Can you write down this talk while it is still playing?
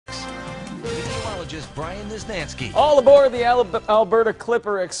meteorologist Brian Niznansky. All aboard the Alberta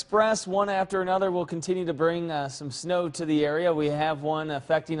Clipper Express. One after another will continue to bring some snow to the area. We have one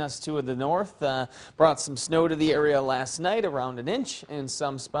affecting us to the north. Brought some snow to the area last night, around an inch in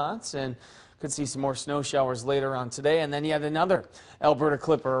some spots, and could see some more snow showers later on today. And then yet another Alberta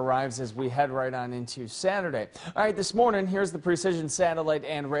Clipper arrives as we head right on into Saturday. All right, this morning, here's the precision satellite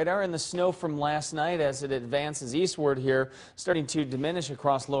and radar, and the snow from last night as it advances eastward here, starting to diminish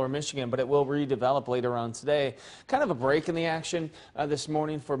across lower Michigan, but it will redevelop later on today. Kind of a break in the action this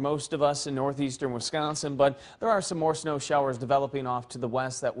morning for most of us in northeastern Wisconsin, but there are some more snow showers developing off to the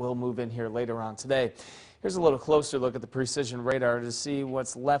west that will move in here later on today. Here's a little closer look at the precision radar to see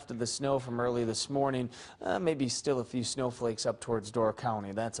what's left of the snow from early this morning. Maybe still a few snowflakes up towards Door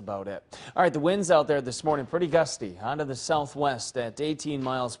County. That's about it. All right, the winds out there this morning, pretty gusty. Onto the southwest at 18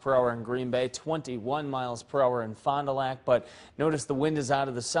 miles per hour in Green Bay, 21 miles per hour in Fond du Lac. But notice the wind is out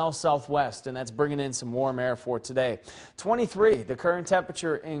of the south-southwest, and that's bringing in some warm air for today. 23, the current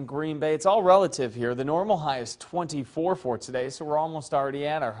temperature in Green Bay. It's all relative here. The normal high is 24 for today, so we're almost already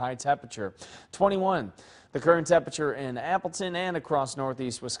at our high temperature. 21. The current temperature in Appleton and across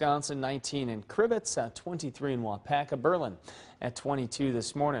northeast Wisconsin, 19 in Crivitz, 23 in Wapaka, Berlin at 22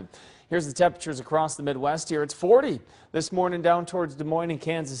 this morning. Here's the temperatures across the Midwest here. It's 40 this morning down towards Des Moines and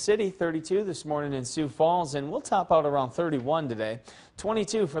Kansas City, 32 this morning in Sioux Falls, and we'll top out around 31 today.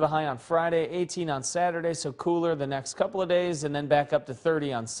 22 for the high on Friday, 18 on Saturday, so cooler the next couple of days, and then back up to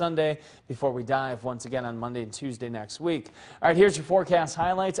 30 on Sunday before we dive once again on Monday and Tuesday next week. All right, here's your forecast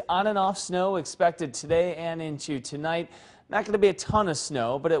highlights. On and off snow expected today and into tonight. Not going to be a ton of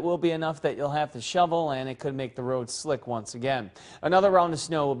snow, but it will be enough that you'll have to shovel, and it could make the road slick once again. Another round of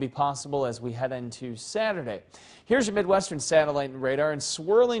snow will be possible as we head into Saturday. Here's your Midwestern satellite and radar, and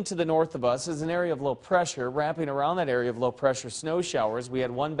swirling to the north of us is an area of low pressure. Wrapping around that area of low pressure, snow showers. We had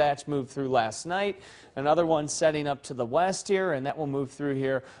one batch move through last night, another one setting up to the west here, and that will move through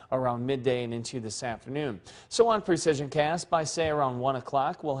here around midday and into this afternoon. So on Precision Cast, by say around 1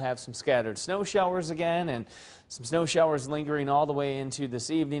 o'clock, we'll have some scattered snow showers again, and some snow showers lingering all the way into this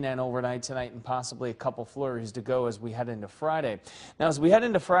evening and overnight tonight, and possibly a couple flurries to go as we head into Friday. Now, as we head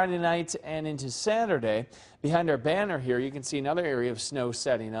into Friday night and into Saturday, behind our banner here, you can see another area of snow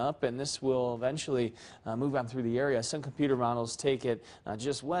setting up, and this will eventually move on through the area. Some computer models take it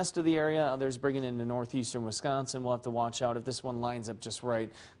just west of the area. Others bring it into northeastern Wisconsin. We'll have to watch out if this one lines up just right.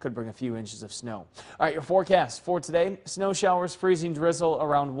 Could bring a few inches of snow. All right, your forecast for today: snow showers, freezing drizzle,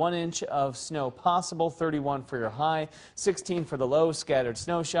 around 1 inch of snow possible. 31 for your high, 16 for the low. Scattered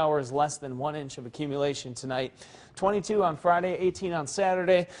snow showers, less than 1 inch of accumulation tonight. 22 on Friday, 18 on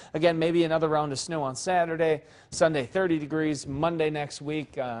Saturday. Again, maybe another round of snow on Saturday. Sunday, 30 degrees. Monday next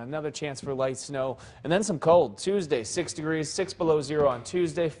week, another chance for light snow. And then some cold. Tuesday, 6 degrees, 6 below zero on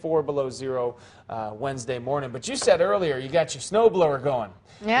Tuesday, 4 below zero Wednesday morning. But you said earlier you got your snowblower going.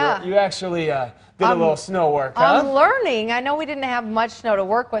 Yeah. You actually did a little snow work, huh? I'm learning. I know we didn't have much snow to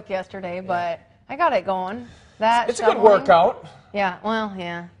work with yesterday, but I got it going. It's a good workout. Yeah, well,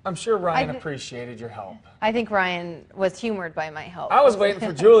 yeah. I'm sure Ryan appreciated your help. I think Ryan was humored by my help. I was waiting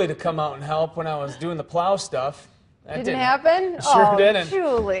for Julie to come out and help when I was doing the plow stuff. That didn't happen? Sure didn't.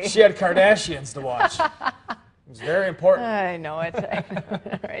 Julie. She had Kardashians to watch. It was very important. I know it.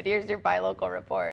 All right, here's your Buy Local report.